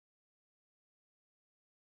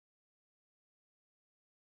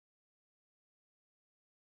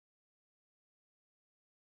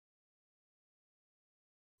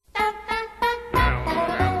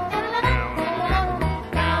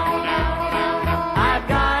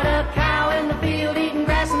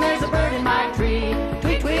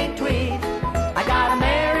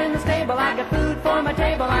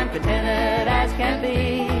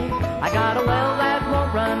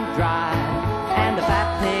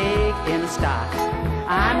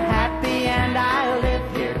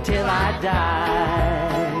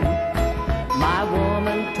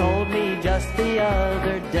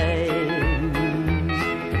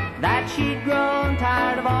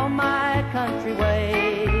country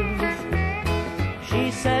ways.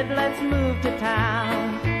 She said, let's move to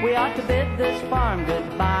town, we ought to bid this farm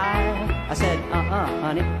goodbye. I said,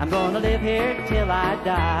 honey, I'm gonna live here till I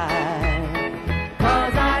die.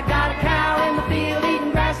 'Cause I got a cow in the field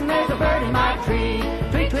eating grass and there's a bird in my tree.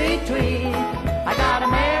 Tweet, tweet, tweet. I got a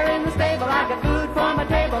mare in the stable, I got food for my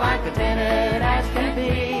table, I'm contented as can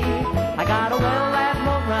be. I got a well that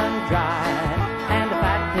won't run dry and a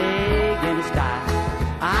fat pig in the sty.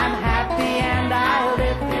 I'm happy and I'll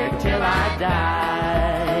live here till I die.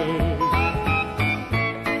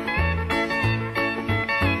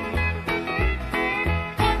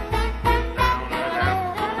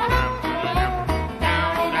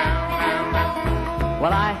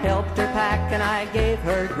 Well, I helped her pack and I gave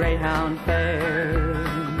her Greyhound fare.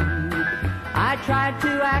 I tried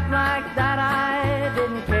to act like that I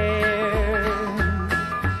didn't care.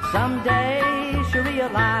 Someday she'll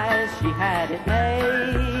realize she had it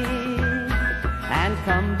made and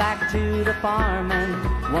come back to the farm and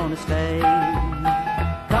wanna stay.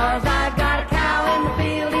 'Cause I got a cow in the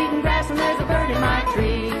field eating grass and there's a bird in my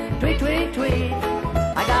tree. Tweet, tweet, tweet.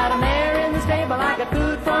 I got a mare in the stable, I got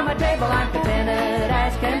food for my table, I'm contented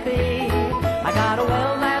as can be. I got a well